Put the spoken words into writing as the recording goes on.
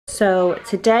So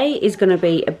today is going to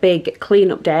be a big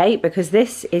clean-up day because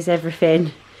this is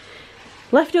everything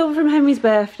left over from Henry's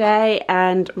birthday,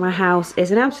 and my house is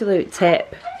an absolute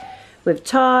tip with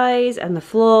toys and the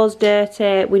floor's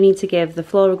dirty. We need to give the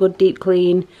floor a good deep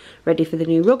clean, ready for the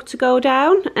new rug to go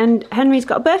down. And Henry's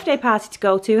got a birthday party to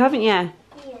go to, haven't you? Yeah.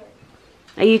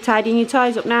 Are you tidying your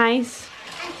toys up nice?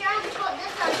 I'm trying to put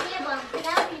this on here, but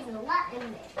without using the wet in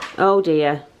it. Oh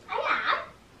dear.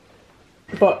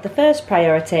 But the first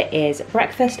priority is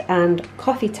breakfast and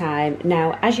coffee time.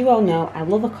 Now, as you all know, I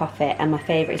love a coffee and my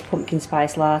favourite is pumpkin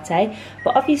spice latte.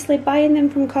 But obviously buying them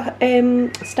from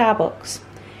Starbucks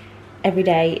every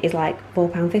day is like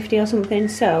 £4.50 or something.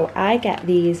 So I get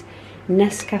these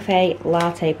Nescafe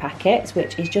latte packets,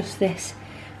 which is just this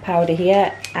powder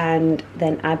here. And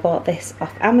then I bought this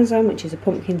off Amazon, which is a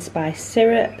pumpkin spice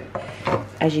syrup.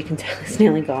 As you can tell, it's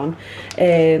nearly gone.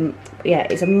 Yeah,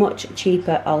 it's a much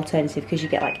cheaper alternative because you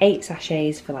get like 8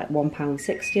 sachets for like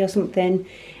 £1.60 or something,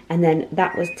 and then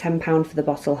that was £10 for the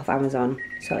bottle off Amazon.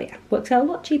 So yeah, works out a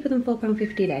lot cheaper than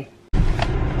 £4.50 a day.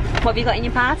 What have you got in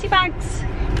your party bags?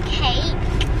 Cake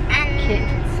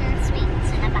and some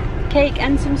sweets in a bag. Cake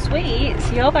and some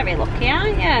sweets. You're very lucky,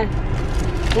 aren't you?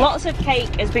 Lots of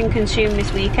cake has been consumed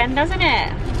this weekend, hasn't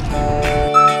it?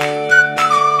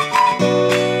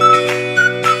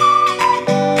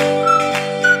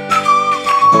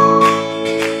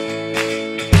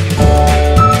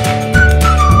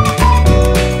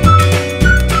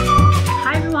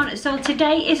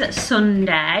 Today is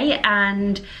Sunday,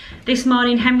 and this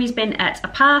morning Henry's been at a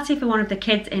party for one of the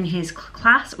kids in his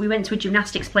class. We went to a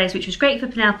gymnastics place, which was great for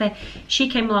Penelope. She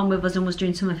came along with us and was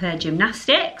doing some of her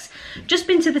gymnastics. Just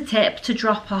been to the tip to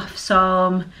drop off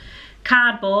some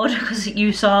cardboard because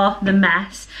you saw the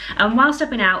mess, and whilst I've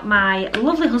been out, my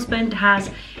lovely husband has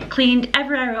cleaned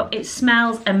everywhere up. It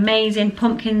smells amazing.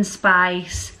 Pumpkin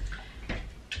spice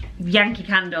Yankee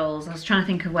candles. I was trying to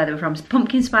think of where they were from.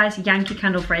 Pumpkin spice Yankee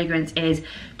candle fragrance is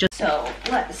just... So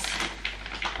let's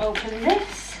open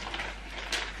this.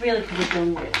 Really could have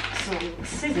done with some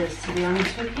scissors, to be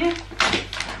honest with you.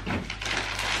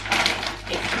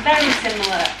 It's very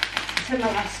similar to the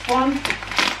last one.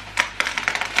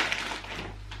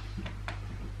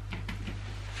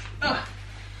 Ugh.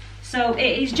 So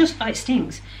it is just, oh, it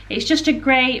stings. It's just a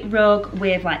grey rug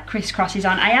with like crisscrosses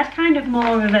on. I had kind of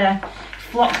more of a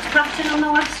flocked pattern on the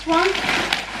last one.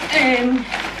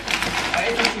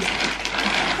 This is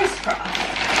crisscross.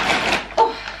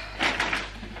 Oh,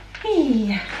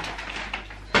 hey.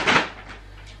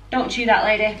 Don't chew that,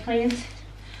 lady, please. I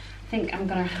think I'm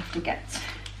gonna have to get.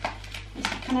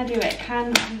 Can I do it?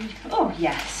 Oh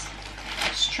yes,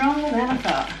 stronger than I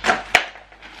thought.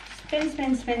 Spin,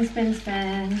 spin, spin, spin,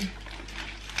 spin.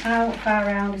 How far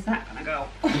around is that gonna go?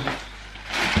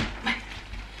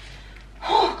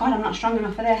 Oh God, I'm not strong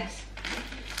enough for this.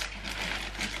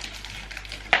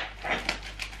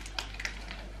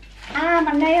 Ah,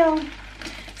 my nail.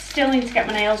 Still need to get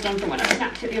my nails done from when I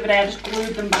snapped it the other day. I just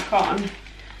glued them back on.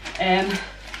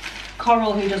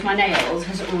 Coral, who does my nails,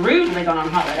 has rudely gone on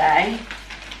holiday.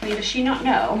 Neither does she not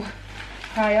know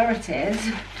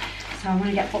priorities. So I'm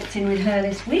gonna get booked in with her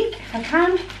this week if I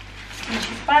can. When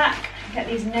she's back, get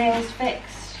these nails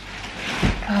fixed.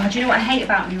 Oh, do you know what I hate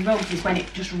about new rugs is when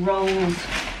it just rolls.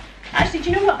 Actually,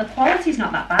 do you know what? The quality's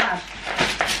not that bad.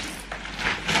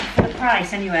 For the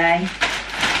price, anyway.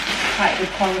 Quite good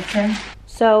quality.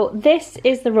 So this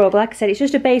is the rug. Like I said, it's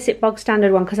just a basic bog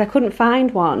standard one because I couldn't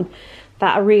find one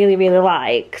that I really, really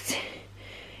liked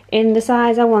in the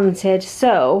size I wanted.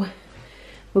 So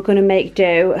we're going to make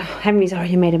do. Henry's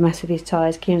already made a mess with his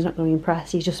toys. Kieran's not going to be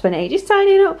impressed. He's just spent ages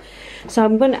tidying up. So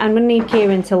I'm going to need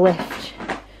Kieran to lift.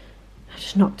 I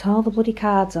just knocked all the bloody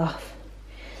cards off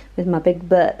with my big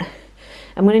butt.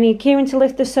 I'm going to need Kieran to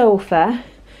lift the sofa.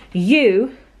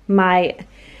 You, my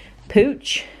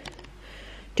pooch,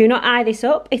 do not eye this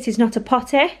up. It is not a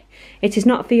potty. It is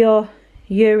not for your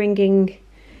urinating.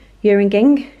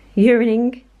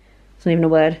 It's not even a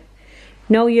word.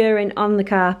 No urine on the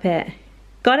carpet.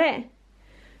 Got it?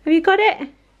 Have you got it?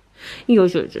 You're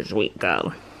such a sweet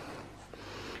girl.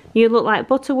 You look like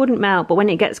butter wouldn't melt, but when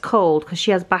it gets cold, because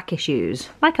she has back issues,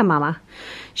 like a mama,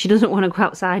 she doesn't want to go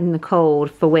outside in the cold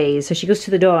for wheeze. So she goes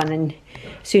to the door, and then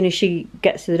as soon as she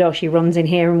gets to the door, she runs in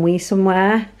here and wheeze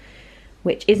somewhere,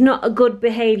 which is not a good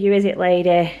behaviour, is it,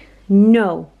 lady?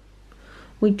 No,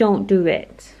 we don't do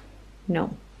it.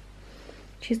 No.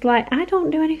 She's like, I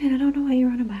don't do anything. I don't know what you're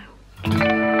on about.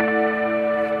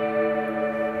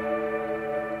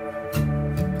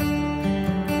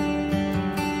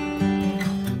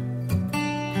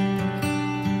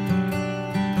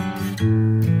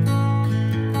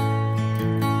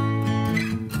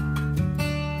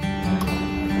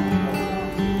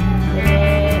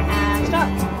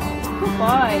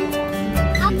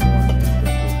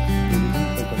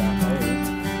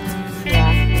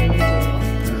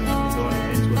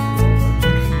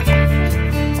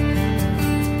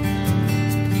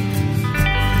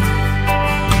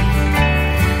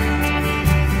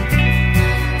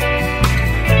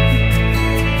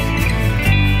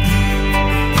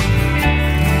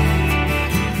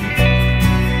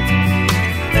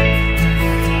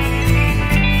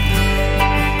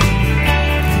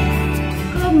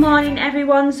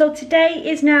 everyone. So today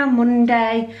is now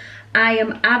Monday. I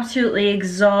am absolutely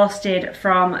exhausted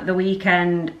from the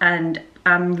weekend and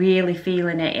I'm really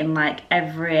feeling it in like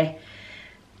every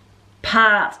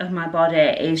part of my body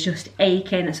is just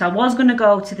aching. So I was going to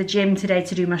go to the gym today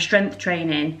to do my strength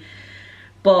training,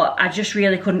 but I just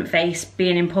really couldn't face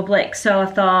being in public. So I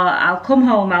thought I'll come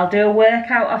home, I'll do a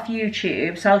workout off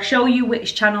YouTube. So I'll show you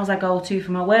which channels I go to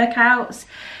for my workouts.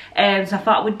 So I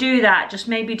thought I would do that, just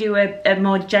maybe do a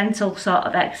more gentle sort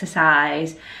of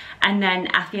exercise. And then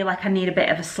I feel like I need a bit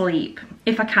of a sleep.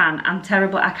 If I can, I'm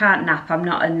terrible, I can't nap, I'm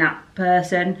not a nap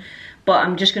person. But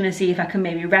I'm just gonna see if I can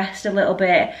maybe rest a little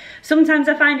bit. Sometimes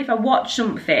I find if I watch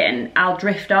something, I'll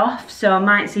drift off, so I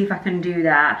might see if I can do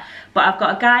that. But I've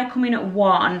got a guy coming at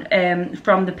 1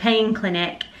 from the pain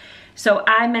clinic. So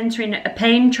I'm entering a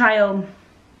pain trial,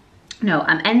 no,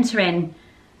 I'm entering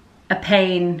a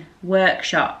pain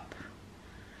workshop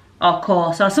or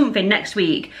course or something next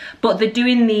week. But they're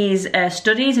doing these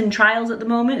studies and trials at the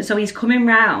moment. So he's coming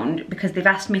round because they've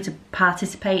asked me to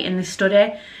participate in this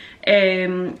study.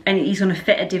 And he's going to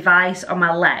fit a device on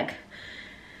my leg,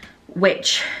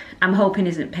 which I'm hoping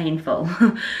isn't painful.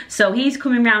 So he's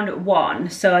coming round at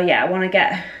 1. So yeah, I want to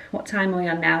get, what time are we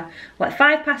on now? Like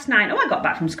 9:05. Oh, I got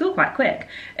back from school quite quick.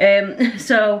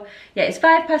 So yeah, it's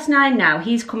 9:05 now.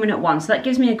 He's coming at 1, so that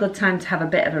gives me a good time to have a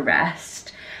bit of a rest.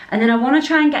 And then I want to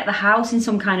try and get the house in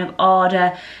some kind of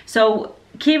order. So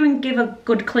Kieran gave a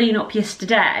good clean up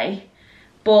yesterday,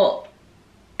 but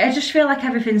I just feel like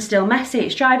everything's still messy.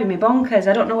 It's driving me bonkers.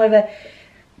 I don't know whether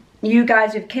you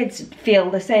guys with kids feel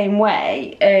the same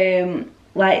way.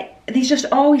 Like, there's just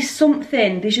always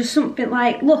something. There's just something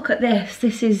like, look at this.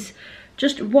 This is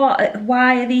just what?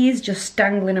 Why are these just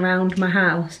dangling around my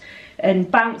house? And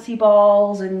bouncy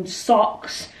balls and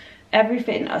socks,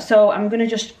 everything. So I'm going to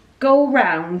just go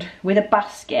round with a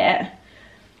basket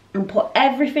and put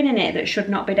everything in it that should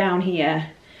not be down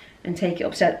here. And take it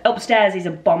upstairs. Upstairs is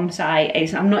a bomb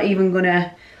site. I'm not even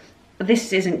gonna,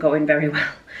 this isn't going very well.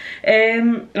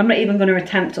 I'm not even gonna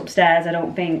attempt upstairs, I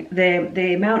don't think.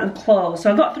 The amount of clothes.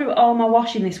 So I got through all my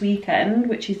washing this weekend,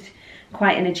 which is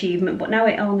quite an achievement, but now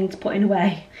it all needs putting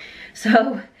away.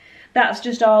 So that's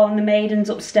just all on the maidens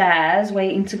upstairs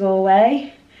waiting to go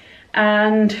away.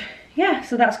 And yeah,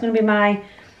 so that's gonna be my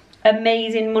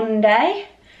amazing Monday.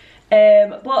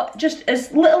 But just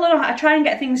as little and I try and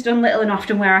get things done little and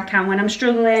often where I can. When I'm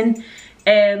struggling,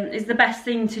 is the best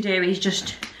thing to do is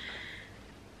just,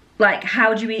 like,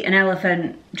 how do you eat an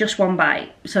elephant? Just one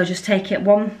bite. So just take it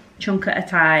one chunk at a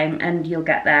time and you'll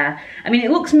get there. I mean,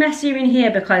 it looks messier in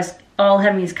here because all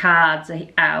Henry's cards are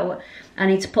out. I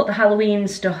need to put the Halloween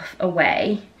stuff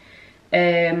away.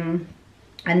 And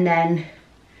then,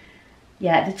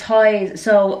 yeah, the toys.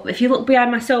 So if you look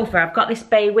behind my sofa, I've got this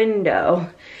bay window.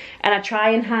 And I try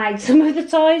and hide some of the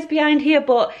toys behind here,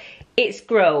 but it's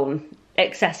grown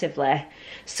excessively.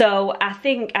 So I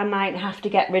think I might have to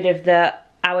get rid of the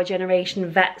Our Generation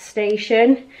vet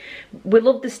station. We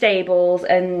love the stables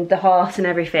and the horse and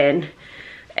everything.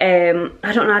 I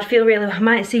don't know, I'd feel really, I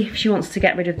might see if she wants to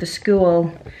get rid of the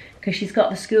school, because she's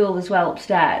got the school as well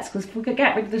upstairs. Because if we could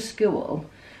get rid of the school,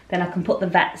 then I can put the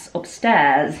vets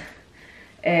upstairs.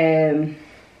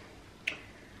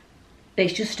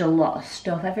 It's just a lot of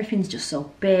stuff. Everything's just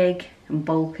so big and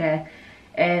bulky.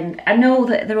 And I know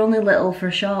that they're only little for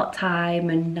a short time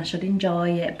and I should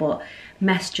enjoy it, but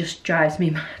mess just drives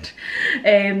me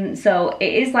mad. So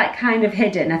it is like kind of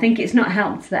hidden. I think it's not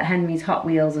helped that Henry's Hot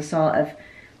Wheels are sort of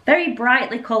very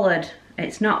brightly coloured.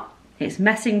 It's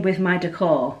messing with my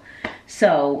decor.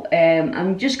 So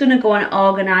I'm just going to go and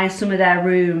organise some of their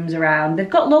rooms around. They've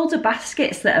got loads of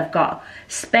baskets that have got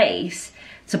space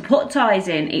to put toys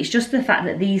in. It's just the fact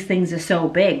that these things are so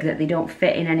big that they don't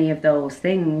fit in any of those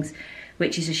things,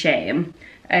 which is a shame.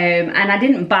 And I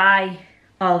didn't buy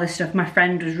all this stuff. My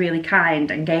friend was really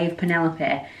kind and gave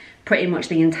Penelope pretty much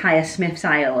the entire Smith's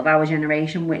aisle of Our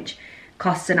Generation, which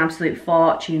costs an absolute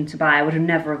fortune to buy. I would have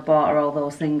never have bought her all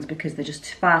those things because they're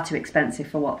just far too expensive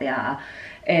for what they are.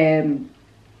 And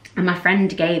my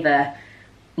friend gave her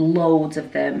loads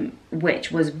of them, which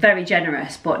was very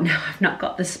generous, but now I've not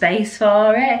got the space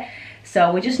for it.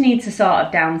 So we just need to sort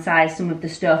of downsize some of the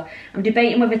stuff. I'm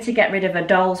debating whether to get rid of a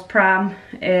doll's pram.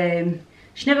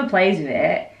 She never plays with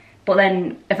it, but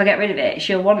then if I get rid of it,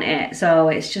 she'll want it. So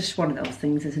it's just one of those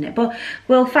things, isn't it? But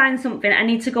we'll find something. I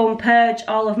need to go and purge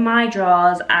all of my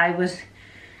drawers.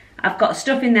 I've got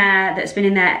stuff in there that's been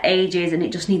in there ages and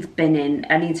it just needs binning.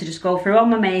 I need to just go through all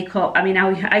my makeup. I mean,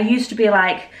 I used to be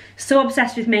like so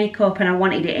obsessed with makeup and I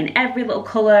wanted it in every little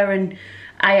colour, and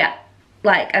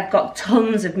I've got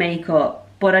tons of makeup,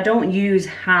 but I don't use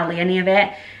hardly any of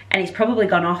it. and it's probably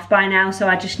gone off by now, so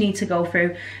I just need to go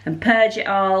through and purge it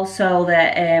all so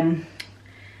that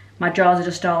my drawers are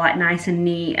just all like nice and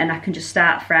neat and I can just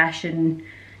start fresh. And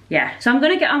yeah, so I'm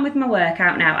gonna get on with my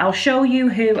workout now. I'll show you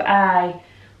who I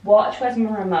watch. Where's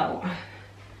my remote?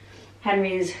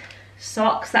 Henry's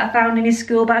socks that I found in his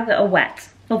school bag that are wet.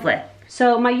 Lovely.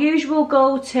 So my usual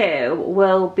go-to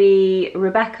will be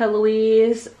Rebecca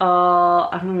Louise,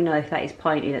 or I don't even know if that is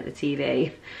pointing at the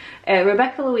TV.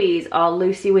 Rebecca Louise or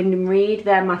Lucy Wyndham Reed,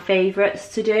 they're my favourites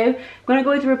to do. I'm going to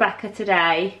go with Rebecca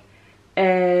today.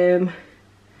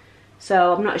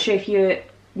 So I'm not sure if you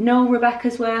know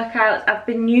Rebecca's workouts. I've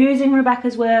been using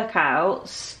Rebecca's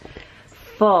workouts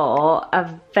for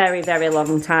a very, very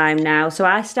long time now. So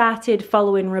I started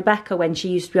following Rebecca when she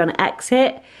used to be on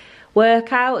Exit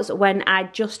workouts when I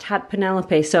just had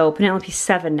Penelope. So Penelope's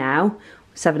 7 now,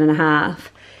 7.5.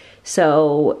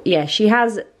 So yeah, she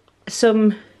has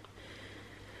some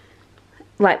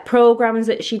like programs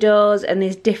that she does, and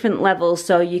there's different levels,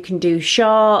 so you can do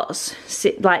shorts,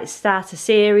 like start a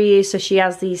series. So she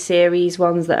has these series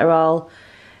ones that are all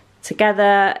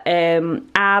together.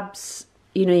 Abs,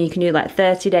 you know, you can do like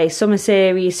 30-day summer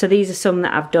series. So these are some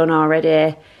that I've done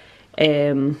already.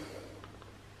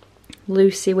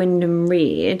 Lucy Wyndham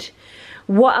Reed.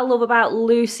 What I love about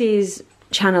Lucy's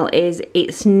channel is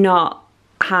it's not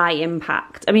high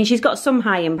impact. I mean, she's got some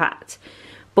high impact,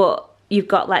 but you've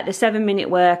got like the 7-minute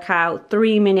workout,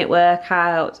 3-minute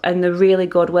workout, and the really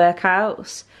good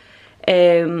workouts.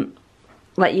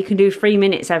 Like you can do 3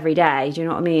 minutes every day, do you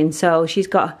know what I mean? So she's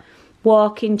got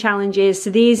walking challenges. So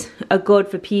these are good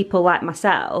for people like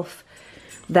myself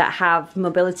that have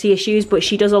mobility issues, but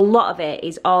she does a lot of it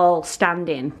is all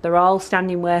standing. They're all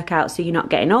standing workouts, so you're not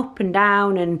getting up and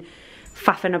down and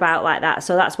faffing about like that.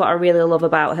 So that's what I really love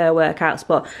about her workouts.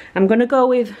 But I'm gonna go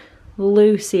with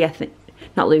Lucy, I think.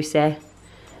 Not Lucy,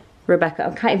 Rebecca.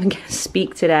 I can't even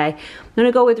speak today. I'm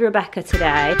gonna go with Rebecca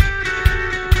today.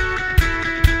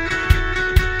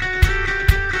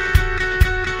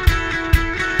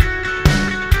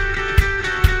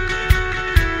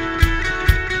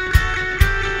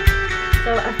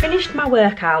 So I finished my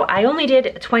workout. I only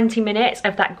did 20 minutes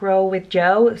of that Grow with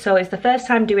Joe. So it's the first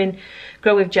time doing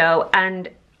Grow with Joe, and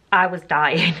I was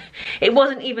dying. It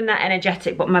wasn't even that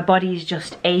energetic, but my body's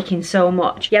just aching so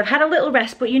much. Yeah, I've had a little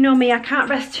rest, but you know me, I can't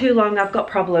rest too long. I've got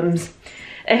problems.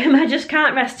 I just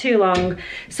can't rest too long.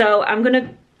 So I'm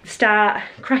gonna start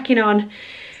cracking on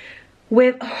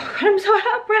with, oh God, I'm so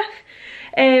out of breath.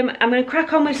 I'm gonna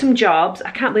crack on with some jobs.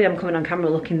 I can't believe I'm coming on camera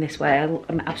looking this way. I'm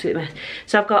an absolute mess.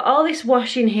 So I've got all this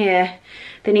washing here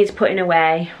that needs putting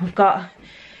away. We've got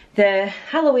the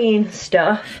Halloween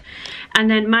stuff. And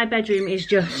then my bedroom is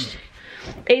just,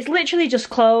 it's literally just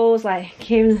clothes, like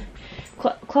here,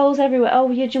 clothes everywhere. Oh,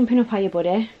 you're jumping up, are you,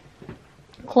 buddy?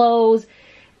 Clothes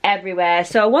everywhere.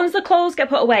 So once the clothes get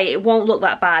put away, it won't look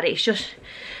that bad. It's just,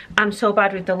 I'm so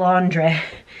bad with the laundry.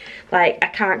 Like, I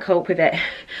can't cope with it.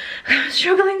 I'm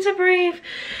struggling to breathe.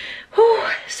 Whew.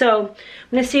 So I'm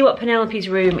gonna see what Penelope's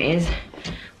room is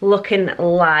looking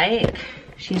like.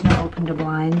 She's not opened the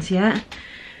blinds yet.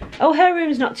 Oh, her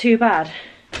room's not too bad.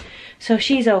 So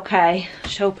she's okay.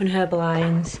 Just open her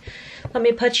blinds. Let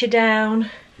me put you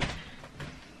down.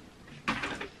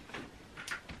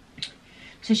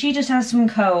 So she just has some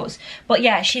coats. But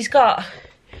yeah, she's got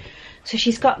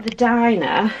the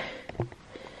diner,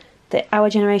 the Our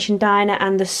Generation diner,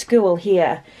 and the school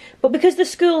here. But because the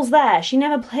school's there, she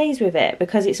never plays with it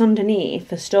because it's underneath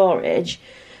for storage.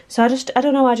 So I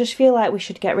don't know, I just feel like we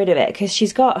should get rid of it because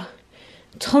she's got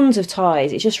tons of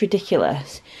toys. It's just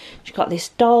ridiculous. She's got this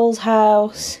doll's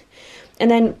house, and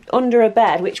then under her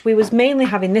bed, which we was mainly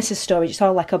having this as storage, it's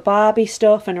all like a Barbie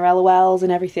stuff and her LOLs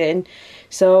and everything.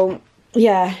 So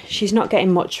yeah, she's not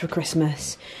getting much for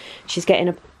Christmas. She's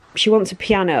getting she wants a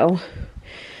piano,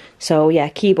 so yeah,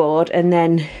 keyboard, and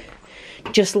then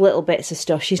just little bits of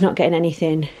stuff. She's not getting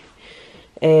anything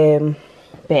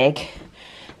big.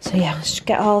 So yeah, let's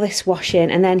get all this washing.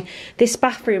 And then this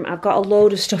bathroom, I've got a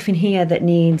load of stuff in here that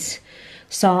needs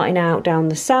sorting out down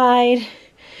the side.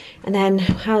 And then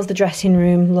how's the dressing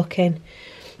room looking?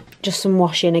 Just some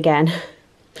washing again.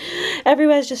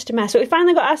 Everywhere's just a mess. So we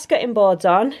finally got our skirting boards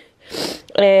on.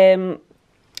 I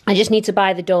just need to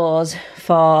buy the doors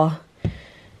for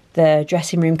the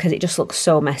dressing room because it just looks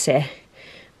so messy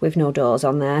with no doors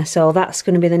on there. So that's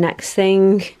going to be the next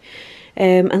thing.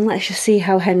 And let's just see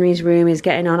how Henry's room is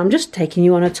getting on. I'm just taking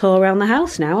you on a tour around the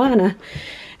house now, aren't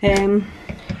I?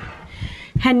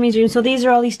 Henry's room. So these are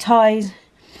all these toys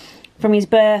from his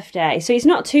birthday, so it's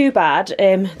not too bad.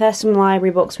 There's some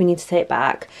library books we need to take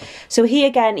back. So he,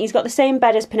 again, he's got the same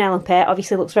bed as Penelope.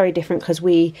 Obviously looks very different because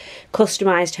we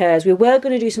customised hers. We were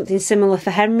going to do something similar for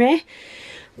Henry,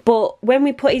 but when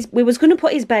we was going to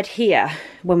put his bed here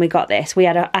when we got this.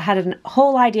 I had a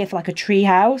whole idea for like a tree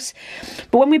house,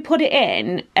 but when we put it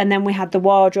in and then we had the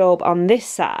wardrobe on this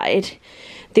side,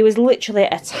 there was literally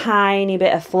a tiny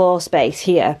bit of floor space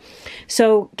here.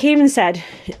 So Kieran said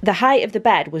the height of the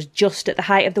bed was just at the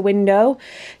height of the window.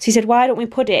 So he said, why don't we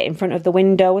put it in front of the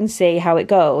window and see how it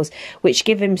goes, which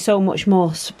give him so much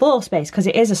more floor space because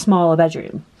it is a smaller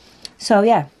bedroom. So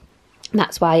yeah,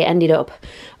 that's why it ended up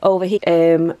over here.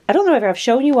 I don't know if I've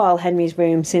shown you all Henry's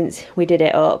room since we did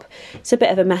it up. It's a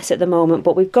bit of a mess at the moment,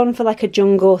 but we've gone for like a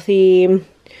jungle theme.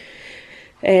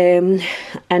 And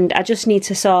I just need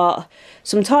to sort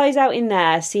some toys out in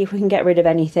there, see if we can get rid of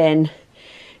anything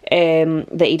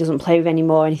that he doesn't play with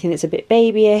anymore, anything that's a bit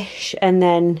babyish, and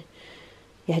then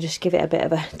yeah, just give it a bit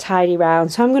of a tidy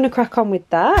round. So I'm going to crack on with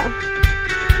that.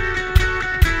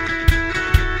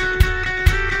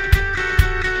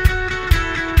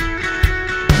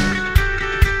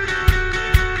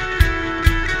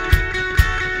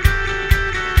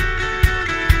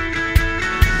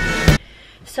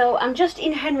 So I'm just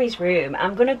in Henry's room.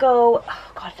 I'm going to go,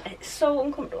 oh God, it's so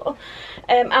uncomfortable.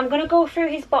 I'm going to go through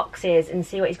his boxes and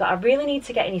see what he's got. I really need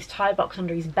to get in his tie box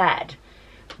under his bed.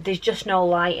 There's just no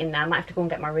light in there. I might have to go and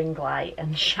get my ring light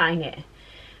and shine it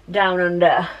down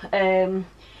under.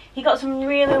 He got some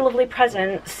really lovely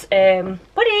presents. Buddy,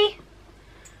 what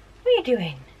are you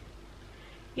doing?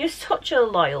 You're such a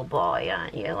loyal boy,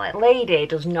 aren't you? Like, Lady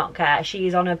does not care.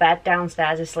 She's on her bed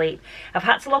downstairs asleep. I've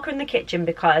had to lock her in the kitchen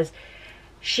because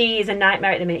she is a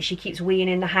nightmare at the minute. She keeps weeing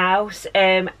in the house.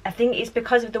 I think it's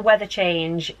because of the weather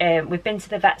change. We've been to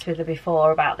the vets with her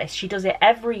before about this. She does it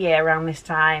every year around this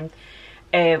time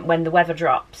when the weather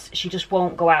drops. She just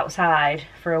won't go outside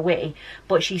for a wee.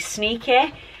 But she's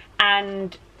sneaky,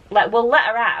 and like, we'll let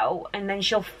her out and then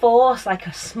she'll force like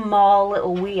a small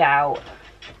little wee out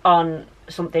on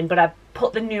something. But I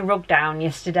put the new rug down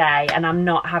yesterday and I'm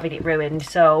not having it ruined,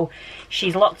 so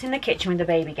she's locked in the kitchen with the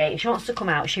baby gate. If she wants to come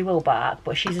out, she will bark,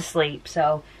 but she's asleep.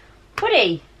 So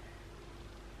buddy,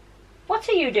 what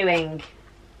are you doing?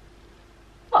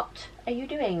 What are you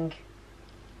doing?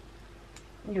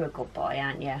 You're a good boy,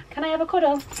 aren't you? Can I have a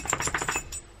cuddle?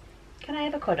 Can I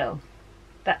have a cuddle?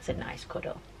 That's a nice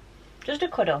cuddle. Just a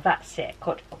cuddle, that's it.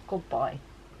 Cuddle, good boy.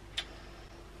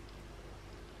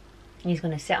 He's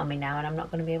going to sit on me now and I'm not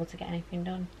going to be able to get anything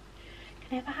done.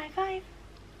 Can I have a high five?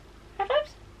 High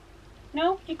fives?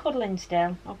 No? You're cuddling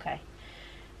still? Okay.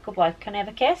 Good boy. Can I have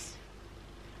a kiss?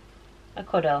 A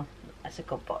cuddle. That's a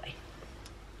good boy.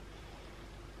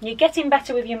 You're getting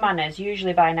better with your manners.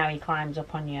 Usually by now he climbs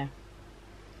up on you.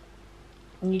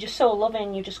 And you're just so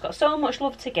loving. You've just got so much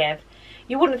love to give.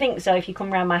 You wouldn't think so if you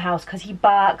come around my house because he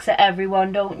barks at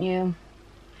everyone, don't you?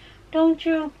 Don't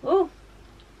you? Ooh.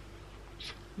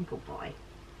 Good boy.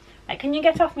 Right, can you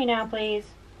get off me now, please?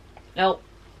 Oh,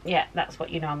 yeah, that's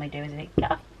what you normally do, isn't it?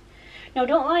 Get off. No,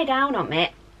 don't lie down on me.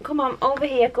 Come on, over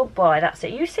here, good boy. That's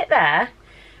it. You sit there.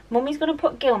 Mummy's going to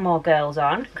put Gilmore Girls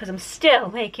on because I'm still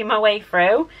making my way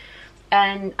through.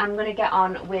 And I'm going to get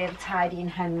on with tidying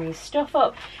Henry's stuff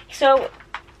up. So,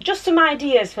 just some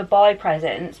ideas for boy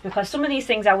presents, because some of these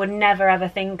things I would never ever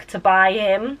think to buy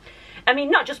him. I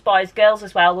mean, not just boys, girls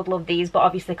as well would love these, but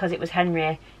obviously because it was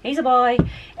Henry, he's a boy.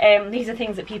 These are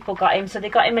things that people got him. So they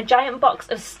got him a giant box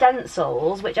of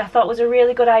stencils, which I thought was a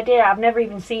really good idea. I've never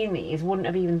even seen these, wouldn't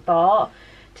have even thought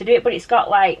to do it. But it's got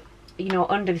like, you know,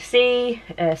 under the sea,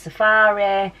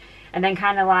 safari, and then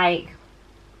kind of like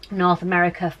North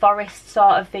America forest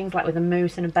sort of things, like with a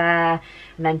moose and a bear,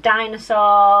 and then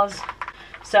dinosaurs.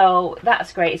 So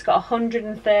that's great. It's got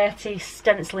 130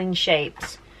 stenciling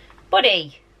shapes.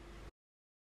 Buddy!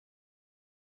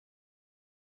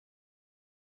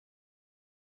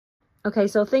 Okay,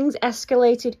 so things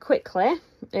escalated quickly.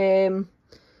 And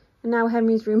now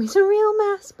Henry's room is a real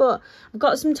mess, but I've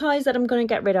got some toys that I'm going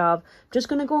to get rid of. I'm just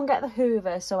going to go and get the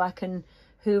hoover so I can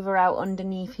hoover out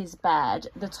underneath his bed.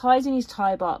 The toys in his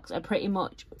toy box are pretty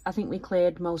much, I think we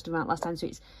cleared most of them out last time, so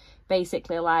it's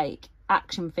basically like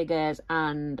action figures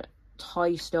and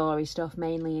Toy Story stuff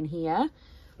mainly in here.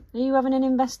 Are you having an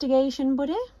investigation,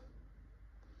 buddy?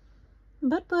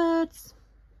 Budds.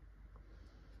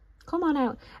 Come on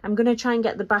out. I'm going to try and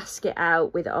get the basket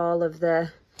out with all of the...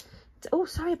 Oh,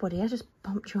 sorry, buddy. I just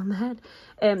bumped you on the head.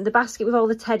 The basket with all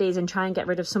the teddies and try and get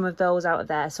rid of some of those out of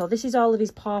there. So this is all of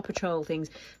his Paw Patrol things.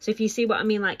 So if you see what I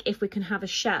mean, like if we can have a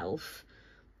shelf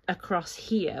across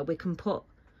here, we can put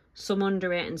some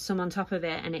under it and some on top of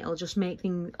it, and it'll just make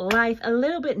life a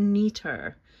little bit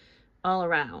neater all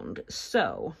around.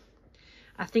 So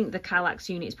I think the Kallax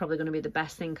unit is probably going to be the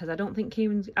best thing, because I don't think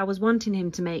I was wanting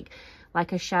him to make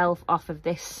like a shelf off of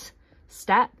this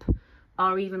step,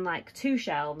 or even like 2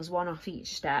 shelves, one off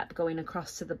each step going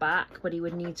across to the back, but he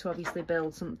would need to obviously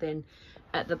build something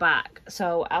at the back.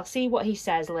 So I'll see what he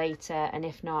says later, and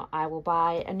if not, I will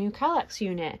buy a new Kallax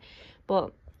unit.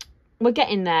 But we're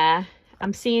getting there.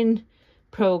 I'm seeing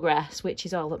progress, which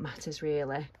is all that matters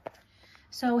really.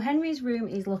 So Henry's room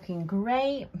is looking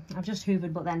great. I've just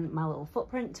hoovered, but then my little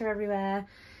footprints are everywhere.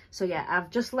 So yeah, I've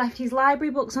just left his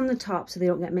library books on the top so they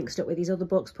don't get mixed up with his other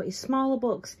books. Put his smaller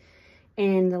books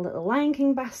in the little Lion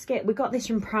King basket. We got this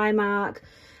from Primark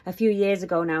a few years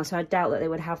ago now, so I doubt that they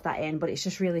would have that in, but it's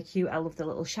just really cute. I love the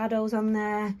little shadows on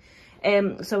there.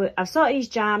 So I've sorted his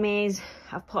jammies.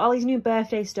 I've put all his new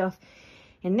birthday stuff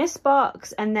in this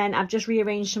box, and then I've just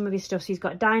rearranged some of his stuff. So he's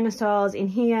got dinosaurs in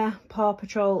here, Paw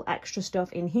Patrol extra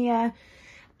stuff in here,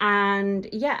 and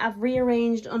yeah, I've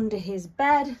rearranged under his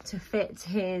bed to fit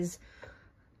his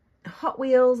Hot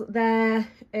Wheels there.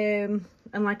 And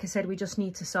like I said, we just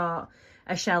need to sort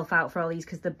a shelf out for all these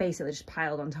because they're basically just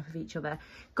piled on top of each other.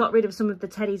 Got rid of some of the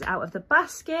teddies out of the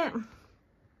basket,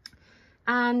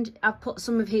 and I've put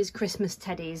some of his Christmas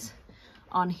teddies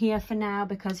on here for now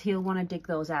because he'll want to dig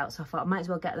those out. So I thought I might as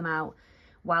well get them out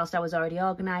whilst I was already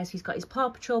organised. He's got his Paw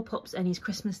Patrol pups and his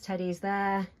Christmas teddies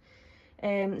there.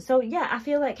 So yeah, I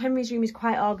feel like Henry's room is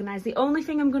quite organised. The only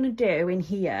thing I'm going to do in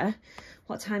here,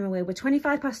 what time are we? We're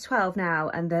 12:25 now,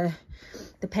 and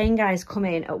the pain guys come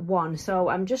in at 1. So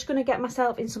I'm just going to get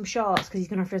myself in some shorts because he's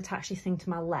going to have to attach this thing to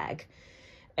my leg.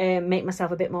 Make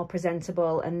myself a bit more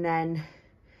presentable, and then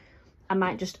I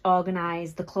might just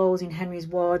organise the clothes in Henry's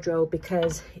wardrobe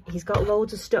because he's got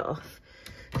loads of stuff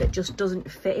that just doesn't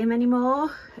fit him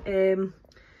anymore.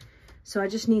 So I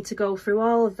just need to go through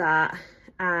all of that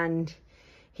and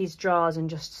his drawers and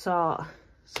just sort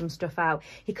some stuff out.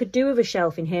 He could do with a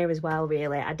shelf in here as well,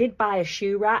 really. I did buy a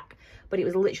shoe rack, but it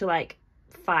was literally like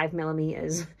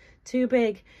 5mm too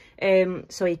big.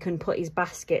 So he can put his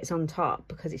baskets on top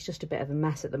because it's just a bit of a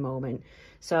mess at the moment.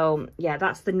 So yeah,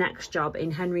 that's the next job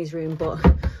in Henry's room. But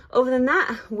other than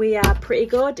that, we are pretty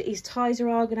good. His toys are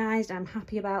organised. I'm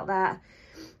happy about that.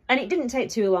 And it didn't take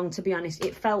too long, to be honest.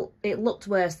 It looked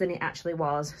worse than it actually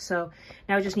was. So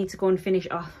now I just need to go and finish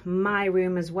off my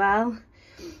room as well.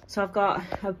 So I've got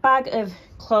a bag of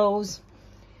clothes,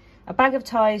 a bag of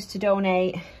toys to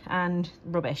donate, and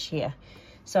rubbish here.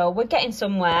 So we're getting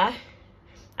somewhere.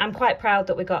 I'm quite proud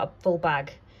that we got a full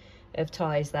bag of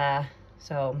toys there.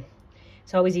 So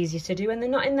it's always easier to do when they're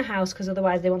not in the house, because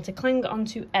otherwise they want to cling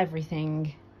onto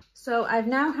everything. So I've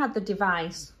now had the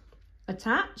device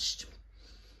attached.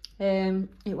 It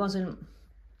wasn't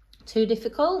too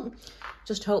difficult.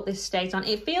 Just hope this stays on.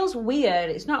 It feels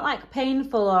weird. It's not like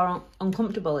painful or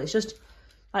uncomfortable. It's just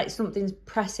like something's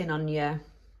pressing on you.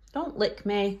 Don't lick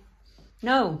me.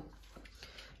 No.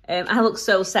 I look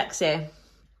so sexy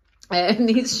in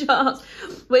these shorts.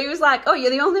 But he was like, oh, you're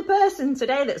the only person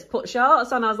today that's put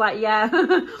shorts on. I was like, yeah.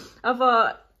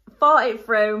 I thought it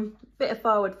through. Bit of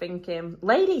forward thinking.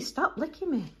 Lady, stop licking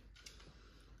me.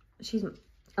 She's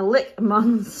a lick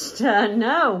monster.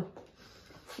 No.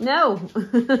 No.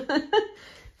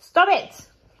 Stop it.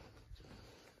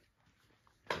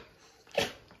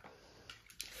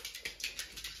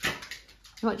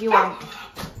 What do you want?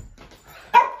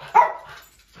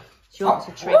 She wants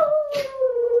a treat.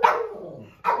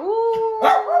 Ooh.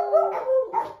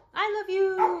 I love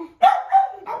you.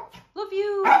 Love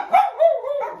you.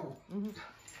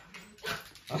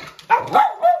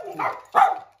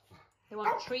 They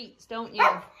want treats, don't you?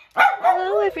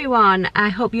 Hello everyone, I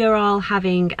hope you're all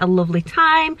having a lovely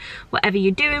time, whatever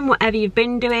you're doing, whatever you've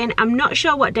been doing. I'm not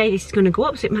sure what day this is going to go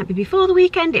up, so it might be before the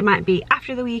weekend, it might be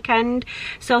after the weekend.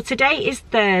 So today is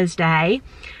Thursday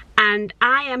and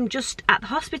I am just at the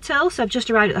hospital. So I've just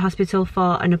arrived at the hospital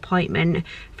for an appointment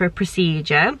for a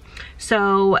procedure.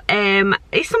 So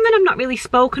it's something I've not really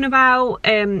spoken about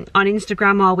on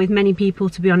Instagram or with many people,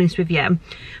 to be honest with you.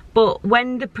 But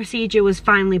when the procedure was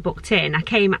finally booked in, I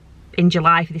came in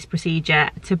July for this procedure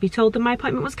to be told that my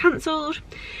appointment was cancelled,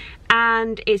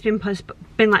 and it's been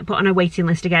like put on a waiting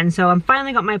list again. So I'm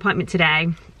finally got my appointment today.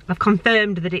 I've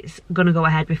confirmed that it's gonna go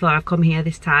ahead before I've come here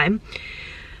this time.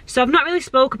 So I've not really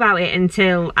spoke about it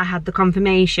until I had the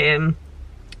confirmation.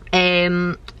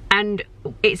 And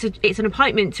it's an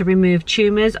appointment to remove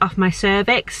tumours off my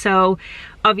cervix. So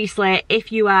obviously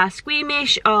if you are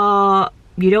squeamish or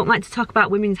you don't like to talk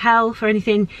about women's health or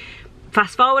anything,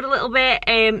 fast forward a little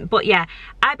bit. But yeah,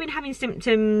 I've been having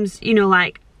symptoms, you know,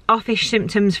 like offish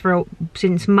symptoms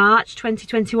since March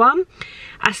 2021.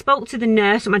 I spoke to the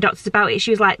nurse at my doctor's about it.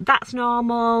 She was like, that's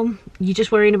normal, you're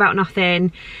just worrying about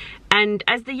nothing. And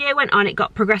as the year went on, it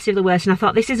got progressively worse, and I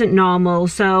thought, this isn't normal.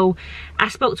 So I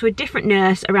spoke to a different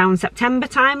nurse around September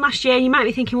time last year. You might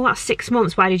be thinking, well, that's 6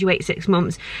 months. Why did you wait 6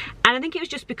 months? And I think it was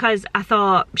just because I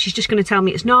thought, she's just going to tell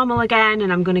me it's normal again,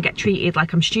 and I'm going to get treated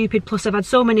like I'm stupid. Plus, I've had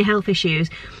so many health issues.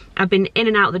 I've been in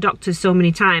and out of the doctors so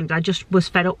many times. I just was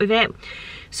fed up with it.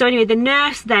 So anyway, the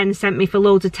nurse then sent me for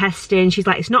loads of testing. She's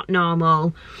like, it's not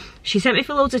normal. She sent me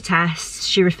for loads of tests.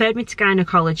 She referred me to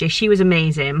gynecology. She was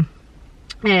amazing.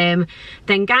 Then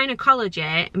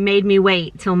gynecology made me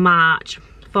wait till March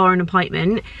for an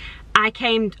appointment. I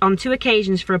came on 2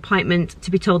 occasions for appointment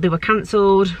to be told they were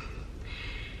cancelled.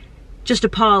 Just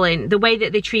appalling. The way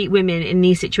that they treat women in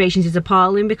these situations is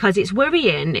appalling, because it's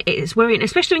worrying,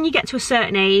 especially when you get to a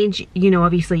certain age. You know,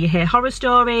 obviously you hear horror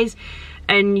stories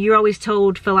and you're always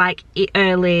told for like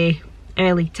early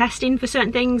testing for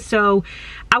certain things. So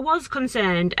I was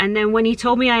concerned, and then when he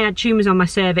told me I had tumours on my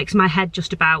cervix, my head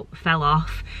just about fell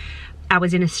off. I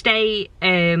was in a state,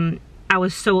 I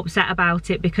was so upset about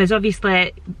it, because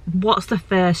obviously what's the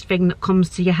first thing that comes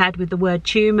to your head with the word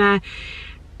tumour?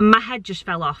 My head just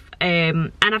fell off,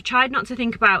 and I've tried not to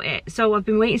think about it. So I've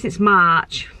been waiting since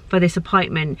March for this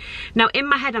appointment. Now in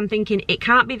my head I'm thinking, it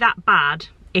can't be that bad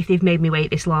if they've made me wait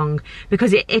this long,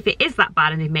 because if it is that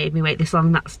bad and they've made me wait this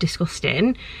long, that's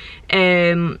disgusting.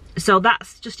 So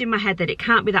that's just in my head, that it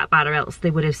can't be that bad, or else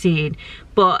they would have seen.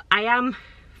 But I am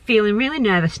feeling really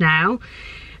nervous now,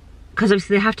 because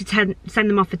obviously they have to send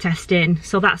them off for testing,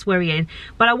 so that's worrying.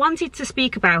 But I wanted to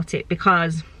speak about it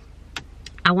because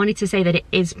I wanted to say that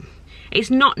it's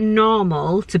not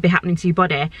normal to be happening to your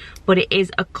body, but it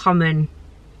is a common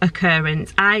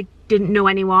occurrence. I didn't know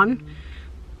anyone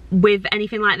with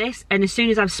anything like this, and as soon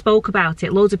as I've spoke about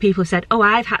it, loads of people have said, oh,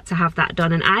 I've had to have that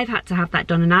done, and I've had to have that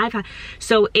done, and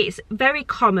so it's very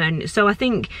common. So I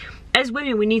think as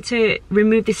women, we need to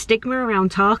remove the stigma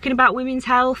around talking about women's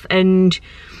health and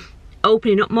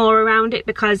opening up more around it,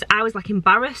 because I was like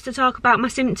embarrassed to talk about my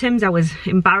symptoms. I was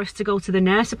embarrassed to go to the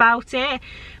nurse about it,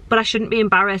 but I shouldn't be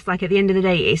embarrassed. Like, at the end of the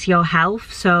day, it's your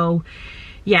health. So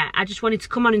yeah, I just wanted to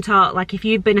come on and talk. Like, if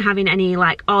you've been having any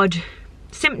like odd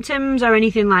symptoms or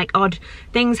anything, like odd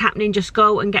things happening, just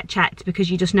go and get checked,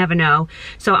 because you just never know.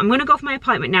 So I'm going to go for my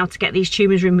appointment now to get these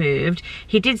tumours removed.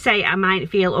 He did say I might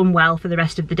feel unwell for the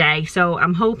rest of the day, so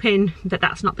I'm hoping that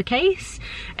that's not the case.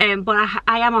 But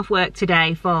I am off work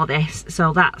today for this,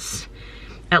 so that's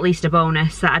at least a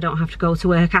bonus, that I don't have to go to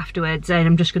work afterwards, and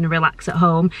I'm just going to relax at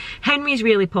home. Henry's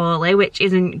really poorly, which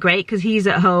isn't great because he's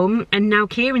at home, and now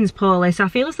Kieran's poorly, so I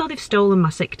feel as though they've stolen my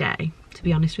sick day, to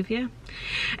be honest with you.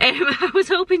 I was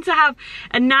hoping to have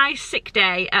a nice sick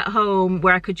day at home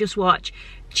where I could just watch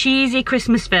cheesy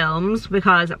Christmas films,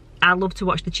 because I love to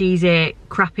watch the cheesy,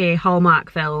 crappy Hallmark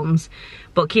films,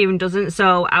 but Kieran doesn't.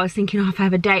 So I was thinking, oh, if I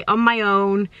have a day on my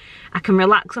own, I can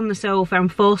relax on the sofa, I'm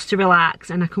forced to relax,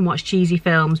 and I can watch cheesy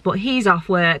films. But he's off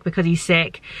work because he's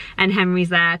sick, and Henry's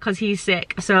there because he's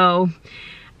sick, so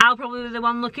I'll probably be the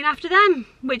one looking after them,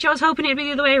 which I was hoping it'd be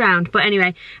the other way around. But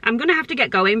anyway, I'm gonna have to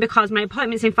get going because my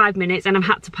appointment's in 5 minutes, and I've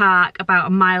had to park about a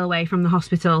mile away from the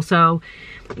hospital. So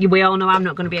we all know I'm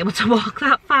not gonna be able to walk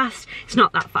that fast. It's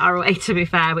not that far away, to be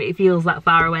fair, but it feels that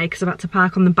far away because I've had to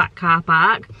park on the back car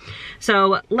park.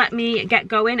 So let me get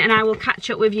going, and I will catch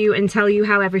up with you and tell you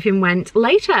how everything went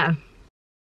later.